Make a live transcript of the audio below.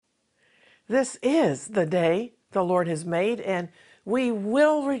This is the day the Lord has made, and we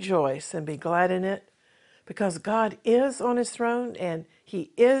will rejoice and be glad in it because God is on his throne and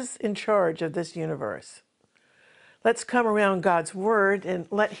he is in charge of this universe. Let's come around God's word and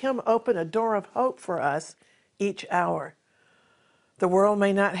let him open a door of hope for us each hour. The world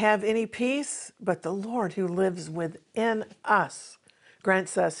may not have any peace, but the Lord who lives within us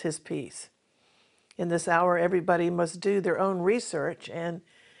grants us his peace. In this hour, everybody must do their own research and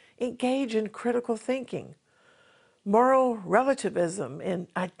engage in critical thinking. Moral relativism and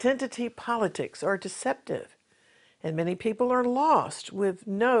identity politics are deceptive, and many people are lost with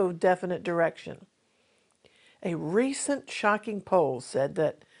no definite direction. A recent shocking poll said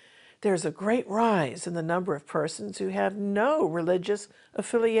that there's a great rise in the number of persons who have no religious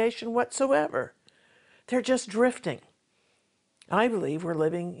affiliation whatsoever. They're just drifting. I believe we're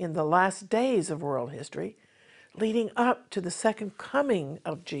living in the last days of world history, leading up to the second coming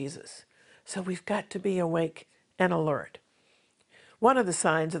of Jesus. So we've got to be awake and alert. One of the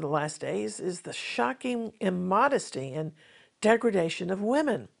signs of the last days is the shocking immodesty and degradation of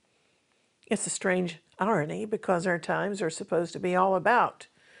women. It's a strange irony because our times are supposed to be all about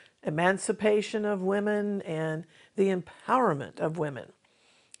emancipation of women and the empowerment of women.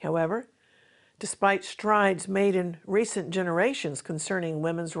 However, despite strides made in recent generations concerning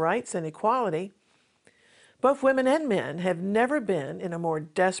women's rights and equality, both women and men have never been in a more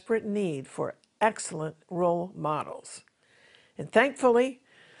desperate need for excellent role models. And thankfully,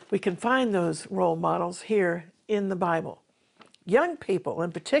 we can find those role models here in the Bible. Young people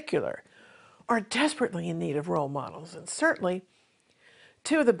in particular are desperately in need of role models, and certainly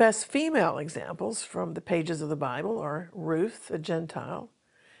two of the best female examples from the pages of the Bible are Ruth, a Gentile,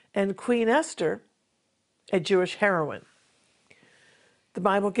 and Queen Esther, a Jewish heroine. The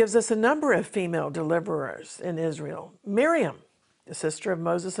Bible gives us a number of female deliverers in Israel. Miriam, the sister of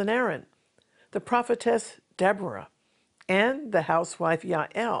Moses and Aaron, the prophetess Deborah, and the housewife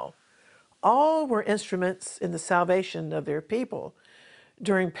Yael. All were instruments in the salvation of their people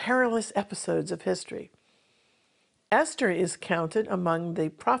during perilous episodes of history. Esther is counted among the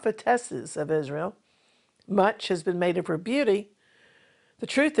prophetesses of Israel. Much has been made of her beauty. The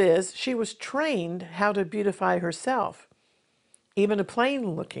truth is, she was trained how to beautify herself. Even a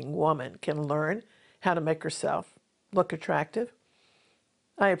plain-looking woman can learn how to make herself look attractive.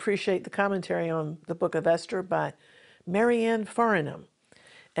 I appreciate the commentary on the book of Esther by Marianne Farnham,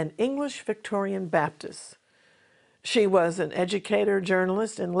 an English Victorian Baptist. She was an educator,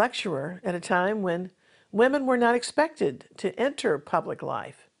 journalist, and lecturer at a time when women were not expected to enter public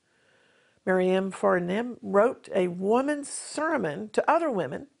life. Marianne Farnham wrote a woman's sermon to other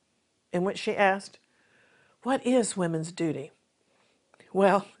women in which she asked, "What is women's duty?"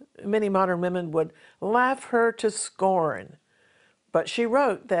 Well, many modern women would laugh her to scorn, but she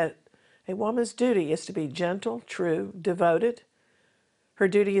wrote that a woman's duty is to be gentle, true, devoted. Her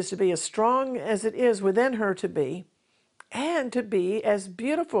duty is to be as strong as it is within her to be, and to be as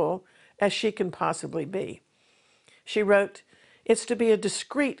beautiful as she can possibly be. She wrote, "It's to be a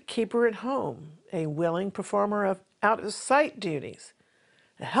discreet keeper at home, a willing performer of out-of-sight duties,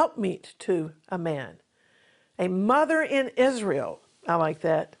 a helpmeet to a man, a mother in Israel," I like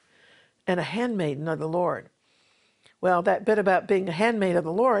that, "and a handmaiden of the Lord." Well, that bit about being a handmaid of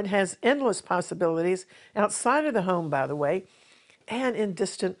the Lord has endless possibilities outside of the home, by the way, and in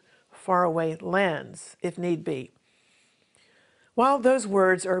distant, faraway lands, if need be. While those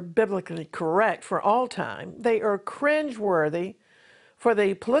words are biblically correct for all time, they are cringeworthy for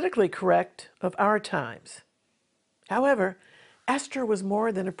the politically correct of our times. However, Esther was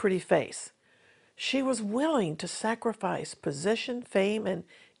more than a pretty face. She was willing to sacrifice position, fame, and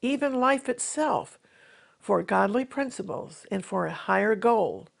even life itself for godly principles and for a higher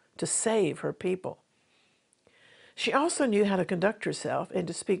goal to save her people. She also knew how to conduct herself and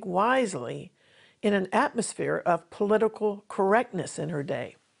to speak wisely in an atmosphere of political correctness in her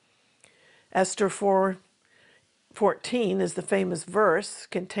day. Esther 4:14 is the famous verse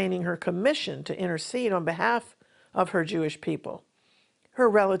containing her commission to intercede on behalf of her Jewish people. Her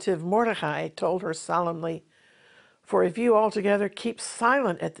relative Mordecai told her solemnly, "For if you altogether keep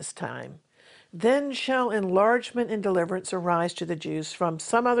silent at this time, then shall enlargement and deliverance arise to the Jews from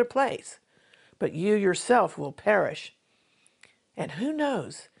some other place, but you yourself will perish. And who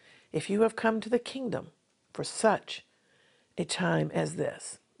knows if you have come to the kingdom for such a time as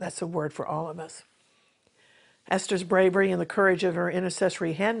this?" That's a word for all of us. Esther's bravery and the courage of her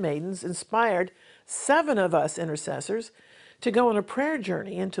intercessory handmaidens inspired 7 of us intercessors to go on a prayer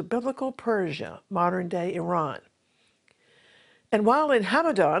journey into biblical Persia, modern-day Iran. And while in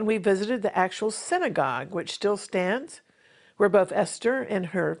Hamadan, we visited the actual synagogue, which still stands, where both Esther and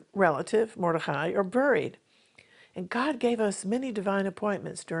her relative Mordecai are buried. And God gave us many divine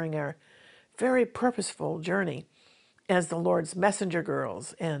appointments during our very purposeful journey as the Lord's messenger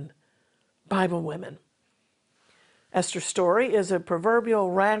girls and Bible women. Esther's story is a proverbial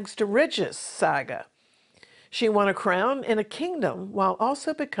rags to riches saga. She won a crown and a kingdom while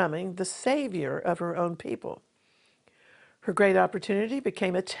also becoming the savior of her own people. Her great opportunity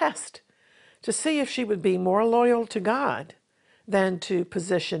became a test to see if she would be more loyal to God than to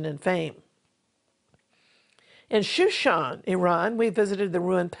position and fame. In Shushan, Iran, we visited the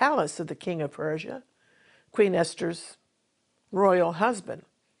ruined palace of the king of Persia, Queen Esther's royal husband.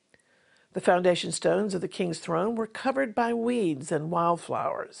 The foundation stones of the king's throne were covered by weeds and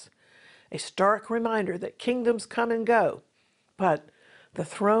wildflowers, a stark reminder that kingdoms come and go, but the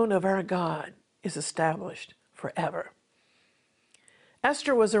throne of our God is established forever.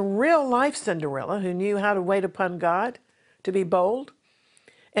 Esther was a real-life Cinderella who knew how to wait upon God, to be bold,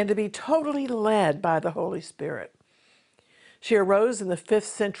 and to be totally led by the Holy Spirit. She arose in the 5th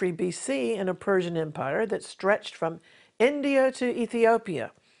century BC in a Persian empire that stretched from India to Ethiopia.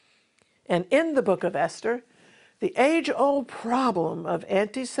 And in the book of Esther, the age-old problem of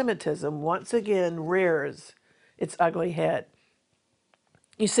anti-Semitism once again rears its ugly head.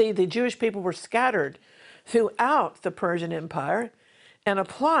 You see, the Jewish people were scattered throughout the Persian Empire, and a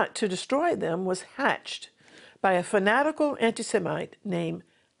plot to destroy them was hatched by a fanatical anti-Semite named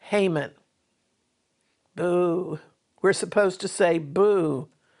Haman. Boo. We're supposed to say boo,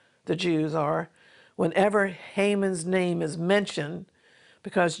 the Jews are, whenever Haman's name is mentioned,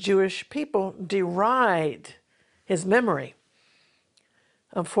 because Jewish people deride his memory.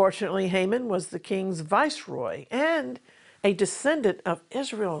 Unfortunately, Haman was the king's viceroy and a descendant of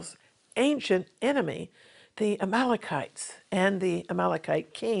Israel's ancient enemy, the Amalekites, and the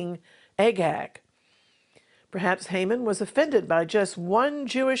Amalekite king Agag. Perhaps Haman was offended by just one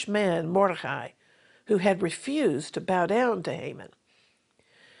Jewish man, Mordecai, who had refused to bow down to Haman.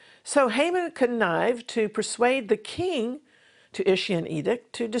 So Haman connived to persuade the king to issue an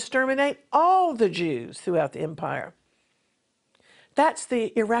edict to exterminate all the Jews throughout the empire. That's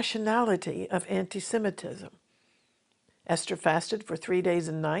the irrationality of anti-Semitism. Esther fasted for 3 days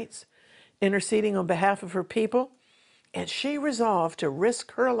and nights, interceding on behalf of her people, and she resolved to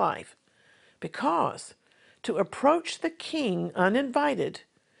risk her life because to approach the king uninvited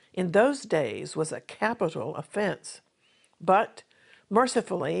in those days was a capital offense. But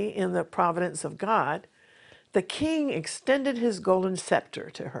mercifully, in the providence of God, the king extended his golden scepter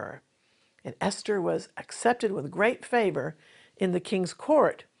to her, and Esther was accepted with great favor in the king's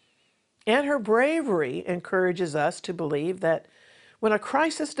court. And her bravery encourages us to believe that when a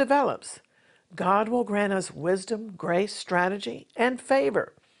crisis develops, God will grant us wisdom, grace, strategy, and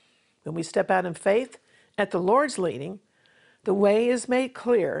favor. When we step out in faith at the Lord's leading, the way is made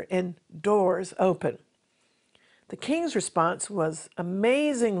clear and doors open. The king's response was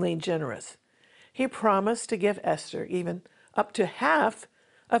amazingly generous. He promised to give Esther even up to half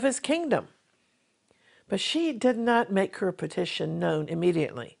of his kingdom. But she did not make her petition known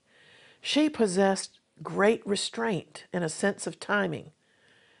immediately. She possessed great restraint and a sense of timing.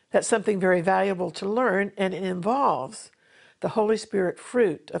 That's something very valuable to learn, and it involves the Holy Spirit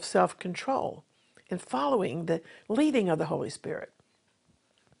fruit of self-control and following the leading of the Holy Spirit.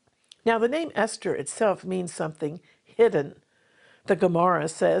 Now, the name Esther itself means something hidden. The Gemara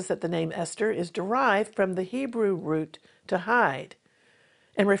says that the name Esther is derived from the Hebrew root to hide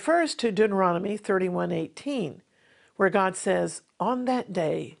and refers to Deuteronomy 31:18, where God says, "On that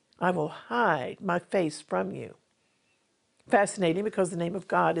day I will hide my face from you." Fascinating, because the name of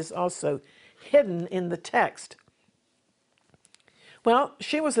God is also hidden in the text. Well,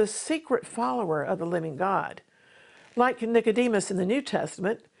 she was a secret follower of the living God. Like Nicodemus in the New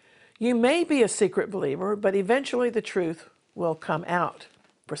Testament, you may be a secret believer, but eventually the truth will come out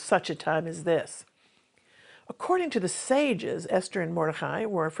for such a time as this. According to the sages, Esther and Mordecai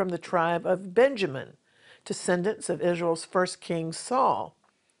were from the tribe of Benjamin, descendants of Israel's first king Saul.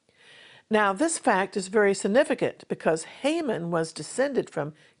 Now, this fact is very significant because Haman was descended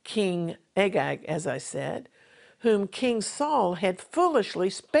from King Agag, as I said, whom King Saul had foolishly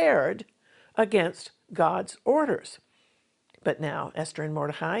spared against God's orders. But now Esther and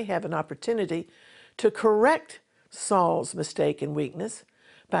Mordecai have an opportunity to correct Saul's mistake and weakness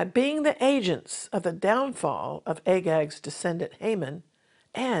by being the agents of the downfall of Agag's descendant Haman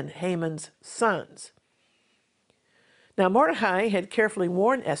and Haman's sons. Now, Mordecai had carefully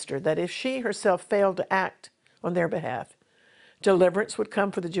warned Esther that if she herself failed to act on their behalf, deliverance would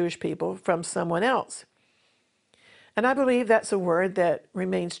come for the Jewish people from someone else. And I believe that's a word that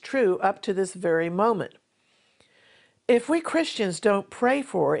remains true up to this very moment. If we Christians don't pray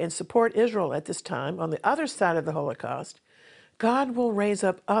for and support Israel at this time on the other side of the Holocaust, God will raise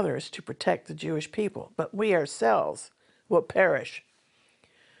up others to protect the Jewish people, but we ourselves will perish.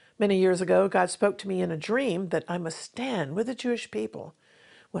 Many years ago, God spoke to me in a dream that I must stand with the Jewish people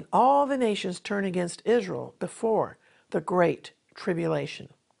when all the nations turn against Israel before the Great Tribulation.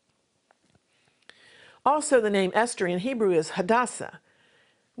 Also, the name Esther in Hebrew is Hadassah,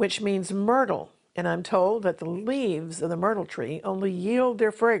 which means myrtle, and I'm told that the leaves of the myrtle tree only yield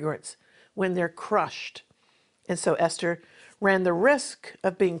their fragrance when they're crushed. And so Esther ran the risk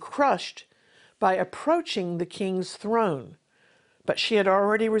of being crushed by approaching the king's throne. But she had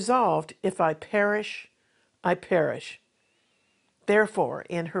already resolved, if I perish, I perish. Therefore,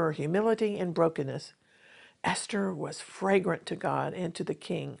 in her humility and brokenness, Esther was fragrant to God and to the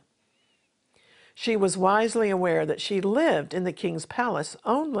king. She was wisely aware that she lived in the king's palace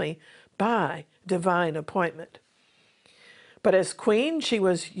only by divine appointment. But as queen, she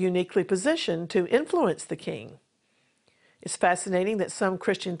was uniquely positioned to influence the king. It's fascinating that some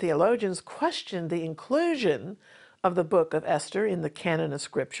Christian theologians question the inclusion of the book of Esther in the canon of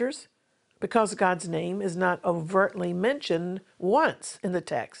scriptures because God's name is not overtly mentioned once in the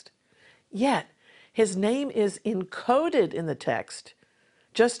text. Yet, his name is encoded in the text,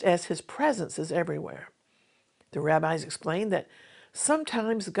 just as his presence is everywhere. The rabbis explain that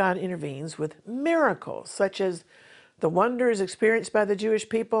sometimes God intervenes with miracles, such as the wonders experienced by the Jewish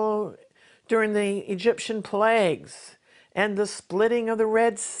people during the Egyptian plagues and the splitting of the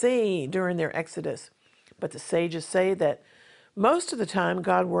Red Sea during their exodus. But the sages say that most of the time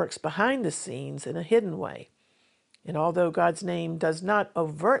God works behind the scenes in a hidden way. And although God's name does not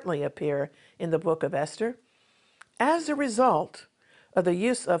overtly appear in the book of Esther, as a result of the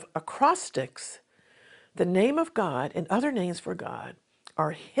use of acrostics, the name of God and other names for God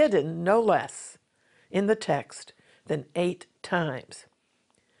are hidden no less in the text than 8 times.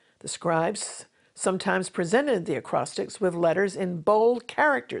 The scribes sometimes presented the acrostics with letters in bold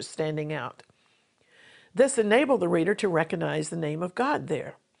characters standing out. This enabled the reader to recognize the name of God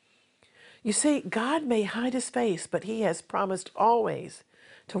there. You see, God may hide his face, but he has promised always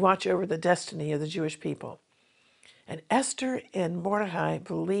to watch over the destiny of the Jewish people. And Esther and Mordecai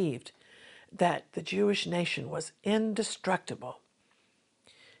believed that the Jewish nation was indestructible.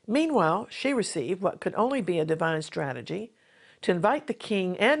 Meanwhile, she received what could only be a divine strategy to invite the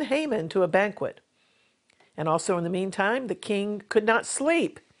king and Haman to a banquet. And also in the meantime, the king could not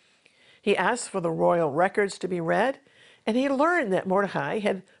sleep. He asked for the royal records to be read, and he learned that Mordecai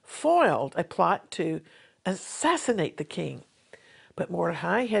had foiled a plot to assassinate the king. But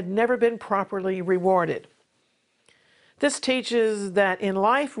Mordecai had never been properly rewarded. This teaches that in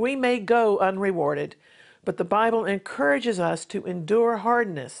life we may go unrewarded, but the Bible encourages us to endure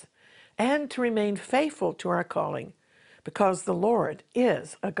hardness and to remain faithful to our calling, because the Lord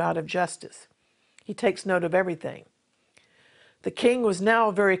is a God of justice. He takes note of everything. The king was now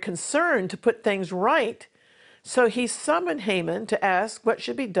very concerned to put things right, so he summoned Haman to ask what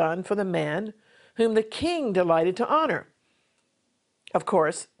should be done for the man whom the king delighted to honor. Of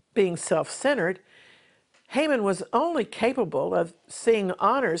course, being self-centered, Haman was only capable of seeing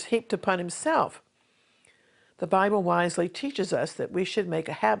honors heaped upon himself. The Bible wisely teaches us that we should make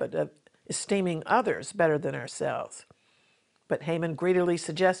a habit of esteeming others better than ourselves. But Haman greedily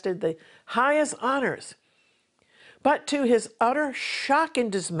suggested the highest honors. But to his utter shock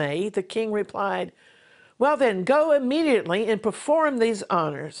and dismay, the king replied, "Well then, go immediately and perform these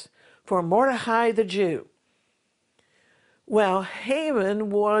honors for Mordecai the Jew." Well,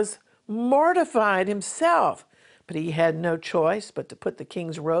 Haman was mortified himself, but he had no choice but to put the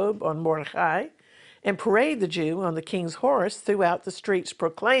king's robe on Mordecai and parade the Jew on the king's horse throughout the streets,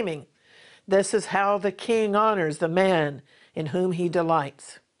 proclaiming, "This is how the king honors the man in whom he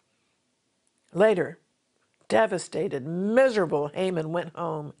delights." Later, devastated, miserable Haman went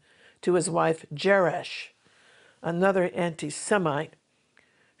home to his wife Zeresh, another anti-Semite,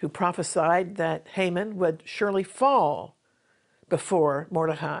 who prophesied that Haman would surely fall before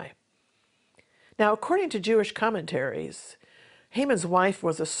Mordecai. Now, according to Jewish commentaries, Haman's wife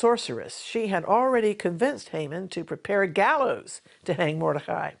was a sorceress. She had already convinced Haman to prepare a gallows to hang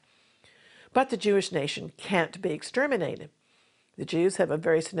Mordecai. But the Jewish nation can't be exterminated. The Jews have a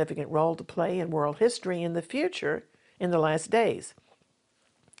very significant role to play in world history in the future, in the last days.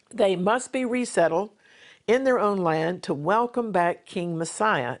 They must be resettled in their own land to welcome back King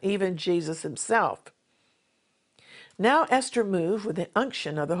Messiah, even Jesus himself. Now Esther moved with the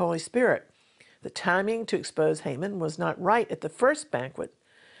unction of the Holy Spirit. The timing to expose Haman was not right at the first banquet,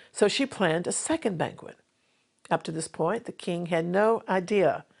 so she planned a second banquet. Up to this point, the king had no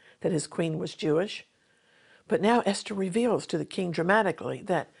idea that his queen was Jewish. But now Esther reveals to the king dramatically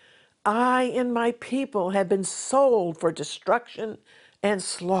that I and my people have been sold for destruction and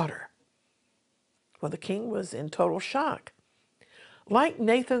slaughter. Well, the king was in total shock. Like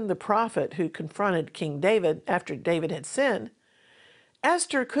Nathan the prophet who confronted King David after David had sinned,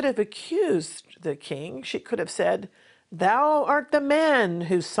 Esther could have accused the king. She could have said, "Thou art the man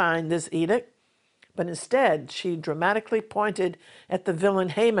who signed this edict." But instead, she dramatically pointed at the villain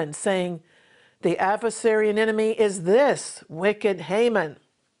Haman, saying, "The adversary and enemy is this wicked Haman."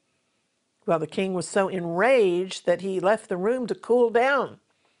 Well, the king was so enraged that he left the room to cool down.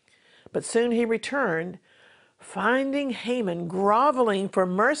 But soon he returned, finding Haman groveling for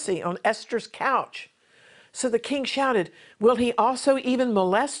mercy on Esther's couch. So the king shouted, "Will he also even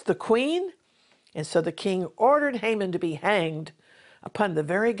molest the queen?" And so the king ordered Haman to be hanged upon the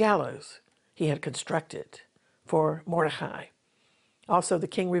very gallows he had constructed for Mordecai. Also, the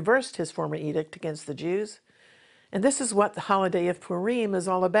king reversed his former edict against the Jews. And this is what the holiday of Purim is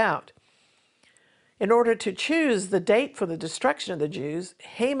all about. In order to choose the date for the destruction of the Jews,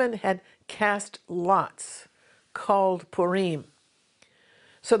 Haman had cast lots, called Purim.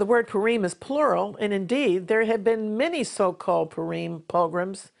 So the word Purim is plural, and indeed there have been many so-called Purim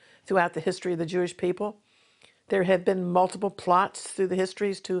pogroms throughout the history of the Jewish people. There have been multiple plots through the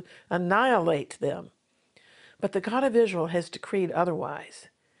histories to annihilate them. But the God of Israel has decreed otherwise.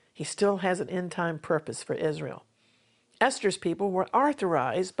 He still has an end-time purpose for Israel. Esther's people were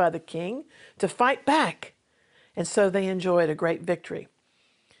authorized by the king to fight back, and so they enjoyed a great victory.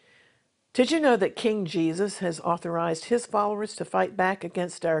 Did you know that King Jesus has authorized his followers to fight back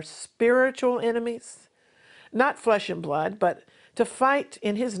against our spiritual enemies? Not flesh and blood, but to fight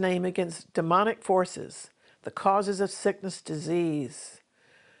in his name against demonic forces, the causes of sickness, disease,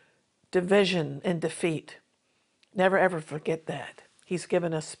 division, and defeat. Never ever forget that. He's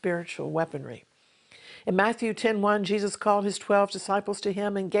given us spiritual weaponry. In Matthew 10:1, Jesus called his 12 disciples to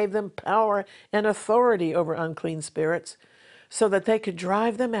him and gave them power and authority over unclean spirits so that they could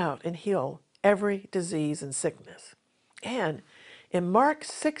drive them out and heal every disease and sickness. And in Mark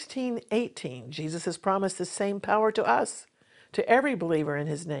 16:18, Jesus has promised the same power to us, to every believer in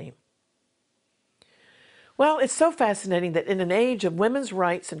his name. Well, it's so fascinating that in an age of women's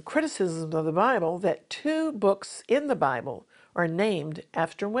rights and criticism of the Bible, that two books in the Bible are named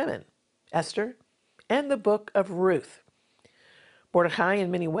after women, Esther and the book of Ruth. Mordecai, in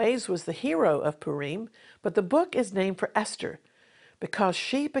many ways, was the hero of Purim, but the book is named for Esther because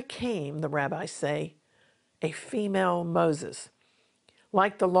she became, the rabbis say, a female Moses.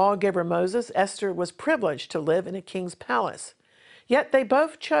 Like the lawgiver Moses, Esther was privileged to live in a king's palace. Yet they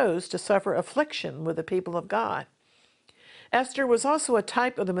both chose to suffer affliction with the people of God. Esther was also a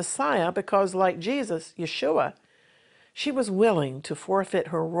type of the Messiah because, like Jesus, Yeshua, she was willing to forfeit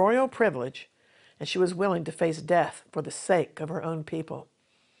her royal privilege, and she was willing to face death for the sake of her own people.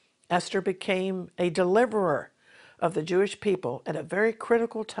 Esther became a deliverer of the Jewish people at a very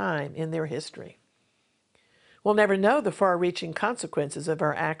critical time in their history. We'll never know the far-reaching consequences of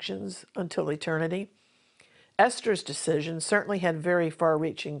our actions until eternity. Esther's decision certainly had very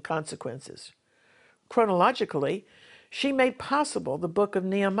far-reaching consequences. Chronologically, she made possible the book of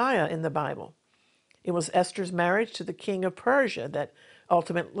Nehemiah in the Bible. It was Esther's marriage to the king of Persia that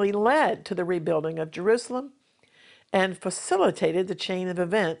ultimately led to the rebuilding of Jerusalem and facilitated the chain of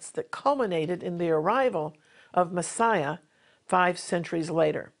events that culminated in the arrival of Messiah 5 centuries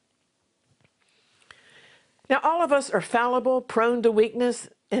later. Now, all of us are fallible, prone to weakness,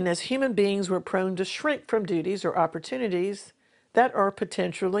 and as human beings, we're prone to shrink from duties or opportunities that are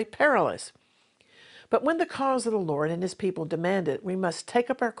potentially perilous. But when the cause of the Lord and his people demand it, we must take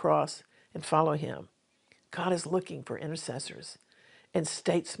up our cross and follow him. God is looking for intercessors and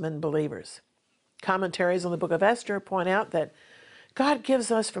statesman believers. Commentaries on the book of Esther point out that God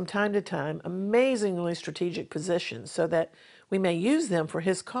gives us from time to time amazingly strategic positions so that we may use them for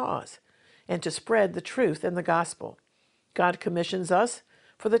his cause and to spread the truth and the gospel. God commissions us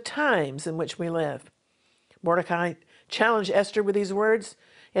for the times in which we live. Mordecai challenged Esther with these words,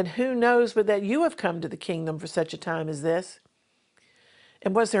 "And who knows but that you have come to the kingdom for such a time as this?"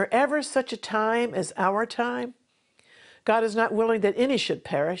 And was there ever such a time as our time? God is not willing that any should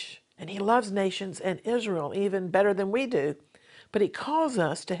perish, and he loves nations and Israel even better than we do, but he calls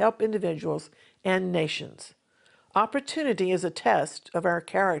us to help individuals and nations. Opportunity is a test of our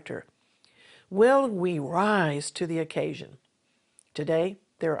character. Will we rise to the occasion? Today,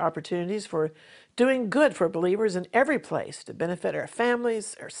 there are opportunities for doing good for believers in every place to benefit our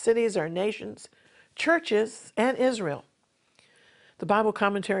families, our cities, our nations, churches, and Israel. The Bible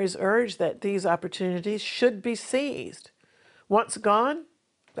commentaries urge that these opportunities should be seized. Once gone,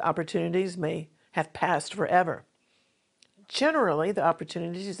 the opportunities may have passed forever. Generally, the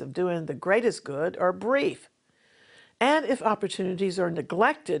opportunities of doing the greatest good are brief. And if opportunities are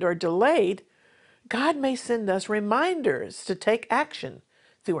neglected or delayed, God may send us reminders to take action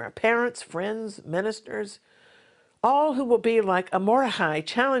through our parents, friends, ministers, all who will be like a Mordecai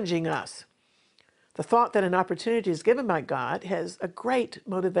challenging us. The thought that an opportunity is given by God has a great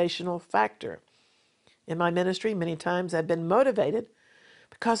motivational factor. In my ministry, many times I've been motivated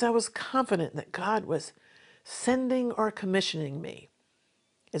because I was confident that God was sending or commissioning me.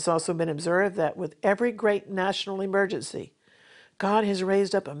 It's also been observed that with every great national emergency, God has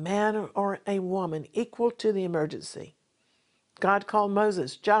raised up a man or a woman equal to the emergency. God called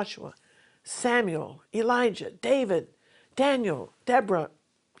Moses, Joshua, Samuel, Elijah, David, Daniel, Deborah,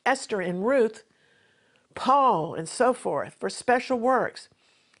 Esther, and Ruth, Paul, and so forth for special works.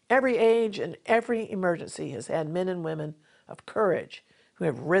 Every age and every emergency has had men and women of courage who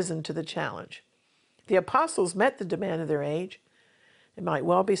have risen to the challenge. The apostles met the demand of their age. It might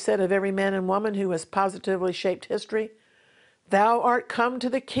well be said of every man and woman who has positively shaped history, "Thou art come to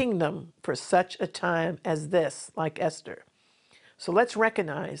the kingdom for such a time as this," like Esther. So let's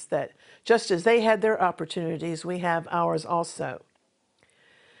recognize that just as they had their opportunities, we have ours also.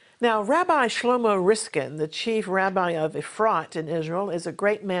 Now, Rabbi Shlomo Riskin, the chief rabbi of Efrat in Israel, is a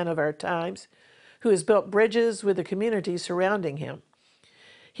great man of our times who has built bridges with the community surrounding him.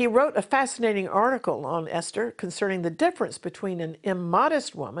 He wrote a fascinating article on Esther concerning the difference between an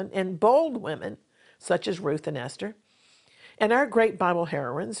immodest woman and bold women, such as Ruth and Esther, and our great Bible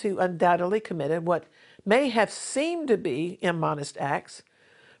heroines who undoubtedly committed what may have seemed to be immodest acts,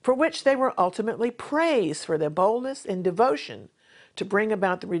 for which they were ultimately praised for their boldness and devotion to bring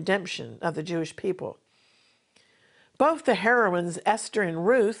about the redemption of the Jewish people. Both the heroines, Esther and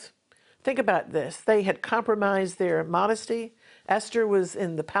Ruth, think about this, they had compromised their modesty. Esther was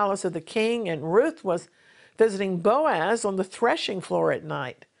in the palace of the king, and Ruth was visiting Boaz on the threshing floor at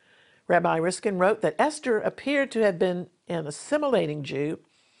night. Rabbi Riskin wrote that Esther appeared to have been an assimilating Jew.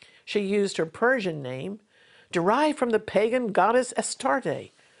 She used her Persian name, derived from the pagan goddess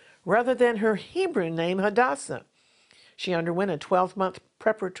Astarte, rather than her Hebrew name Hadassah. She underwent a 12-month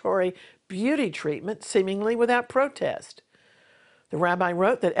preparatory beauty treatment, seemingly without protest. The rabbi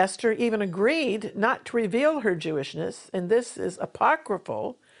wrote that Esther even agreed not to reveal her Jewishness, and this is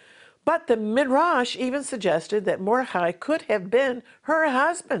apocryphal, but the Midrash even suggested that Mordecai could have been her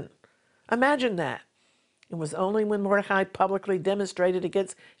husband. Imagine that. It was only when Mordecai publicly demonstrated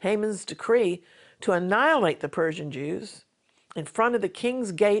against Haman's decree to annihilate the Persian Jews. In front of the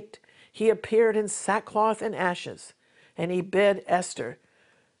king's gate, he appeared in sackcloth and ashes, and he bid Esther,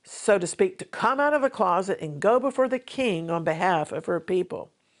 so to speak, to come out of the closet and go before the king on behalf of her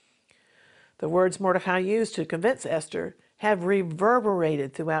people. The words Mordecai used to convince Esther have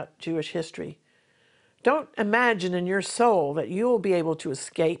reverberated throughout Jewish history. Don't imagine in your soul that you will be able to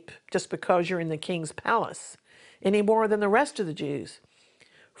escape just because you're in the king's palace, any more than the rest of the Jews.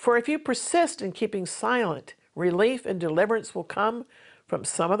 For if you persist in keeping silent, relief and deliverance will come from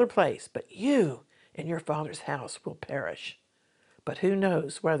some other place, but you and your father's house will perish. But who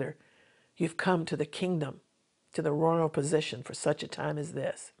knows whether you've come to the kingdom, to the royal position for such a time as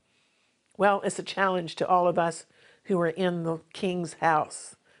this? Well, it's a challenge to all of us who are in the king's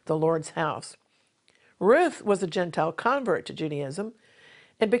house, the Lord's house. Ruth was a Gentile convert to Judaism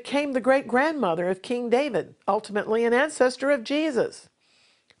and became the great-grandmother of King David, ultimately an ancestor of Jesus.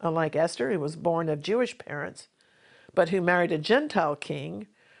 Unlike Esther, who was born of Jewish parents, but who married a Gentile king,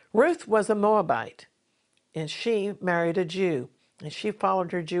 Ruth was a Moabite, and she married a Jew, and she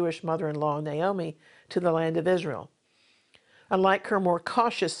followed her Jewish mother-in-law, Naomi, to the land of Israel. Unlike her more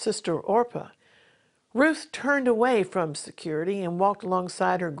cautious sister, Orpah, Ruth turned away from security and walked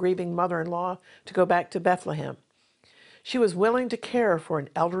alongside her grieving mother-in-law to go back to Bethlehem. She was willing to care for an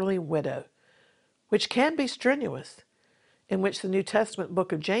elderly widow, which can be strenuous, in which the New Testament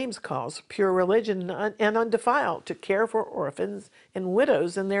book of James calls pure religion and undefiled, to care for orphans and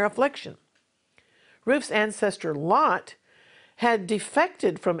widows in their affliction. Ruth's ancestor Lot had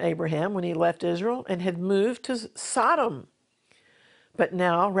defected from Abraham when he left Israel and had moved to Sodom. But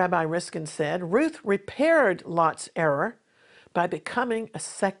now, Rabbi Riskin said, Ruth repaired Lot's error by becoming a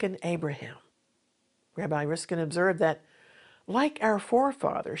second Abraham. Rabbi Riskin observed that, like our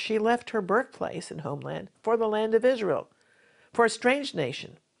forefathers, she left her birthplace and homeland for the land of Israel, for a strange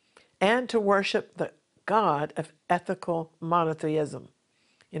nation, and to worship the God of ethical monotheism.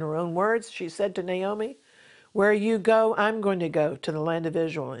 In her own words, she said to Naomi, "Where you go, I'm going to go, to the land of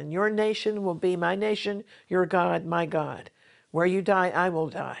Israel, and your nation will be my nation, your God, my God. Where you die, I will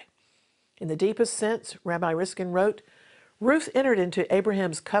die." In the deepest sense, Rabbi Riskin wrote, Ruth entered into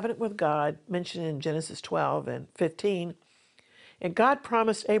Abraham's covenant with God, mentioned in Genesis 12 and 15, and God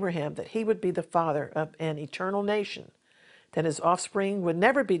promised Abraham that he would be the father of an eternal nation, that his offspring would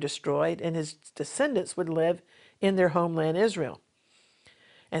never be destroyed, and his descendants would live in their homeland Israel.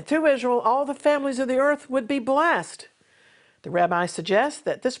 And through Israel, all the families of the earth would be blessed. The rabbi suggests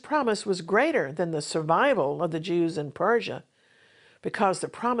that this promise was greater than the survival of the Jews in Persia, because the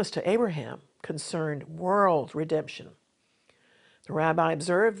promise to Abraham concerned world redemption. The rabbi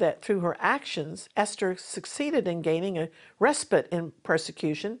observed that through her actions, Esther succeeded in gaining a respite in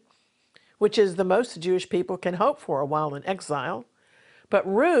persecution, which is the most Jewish people can hope for while in exile. But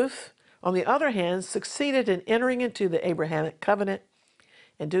Ruth, on the other hand, succeeded in entering into the Abrahamic covenant,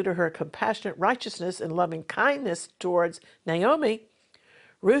 and due to her compassionate righteousness and loving kindness towards Naomi,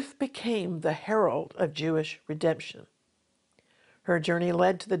 Ruth became the herald of Jewish redemption. Her journey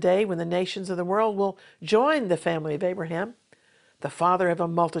led to the day when the nations of the world will join the family of Abraham, the father of a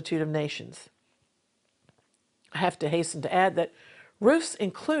multitude of nations. I have to hasten to add that Ruth's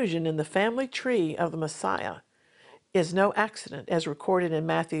inclusion in the family tree of the Messiah is no accident, as recorded in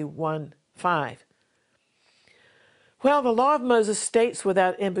Matthew 1:5. Well, the law of Moses states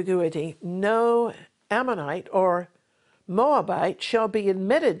without ambiguity, no Ammonite or Moabite shall be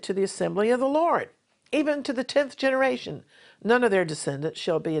admitted to the assembly of the Lord. Even to the 10th generation, none of their descendants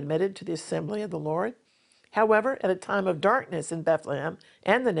shall be admitted to the assembly of the Lord. However, at a time of darkness in Bethlehem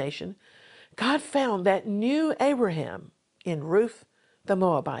and the nation, God found that new Abraham in Ruth the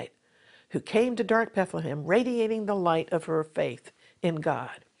Moabite, who came to dark Bethlehem, radiating the light of her faith in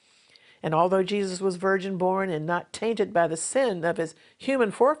God. And although Jesus was virgin born and not tainted by the sin of his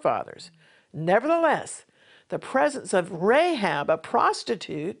human forefathers, nevertheless, the presence of Rahab, a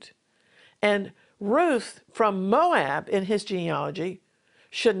prostitute, and Ruth from Moab in his genealogy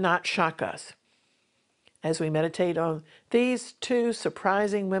should not shock us. As we meditate on these two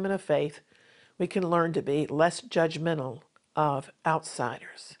surprising women of faith, we can learn to be less judgmental of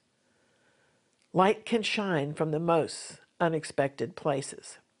outsiders. Light can shine from the most unexpected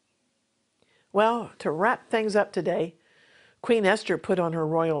places. Well, to wrap things up today, Queen Esther put on her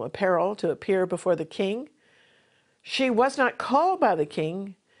royal apparel to appear before the king. She was not called by the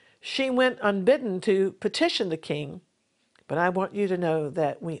king. She went unbidden to petition the king. But I want you to know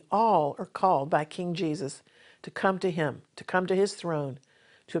that we all are called by King Jesus to come to him, to come to his throne,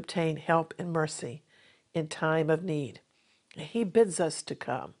 to obtain help and mercy in time of need. And he bids us to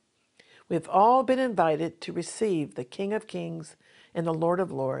come. We've all been invited to receive the King of Kings and the Lord of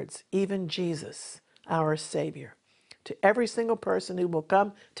Lords, even Jesus, our Savior. To every single person who will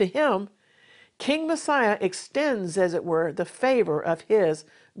come to him, King Messiah extends, as it were, the favor of his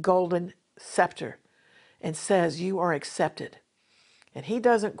golden scepter and says, you are accepted. And he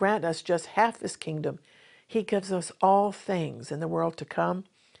doesn't grant us just half his kingdom. He gives us all things in the world to come,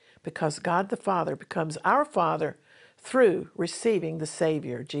 because God the Father becomes our Father through receiving the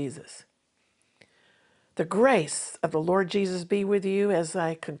Savior, Jesus. The grace of the Lord Jesus be with you as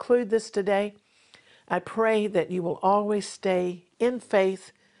I conclude this today. I pray that you will always stay in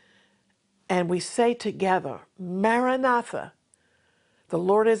faith, and we say together, Maranatha, the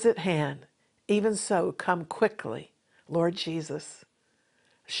Lord is at hand. Even so, come quickly, Lord Jesus.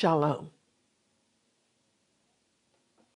 Shalom.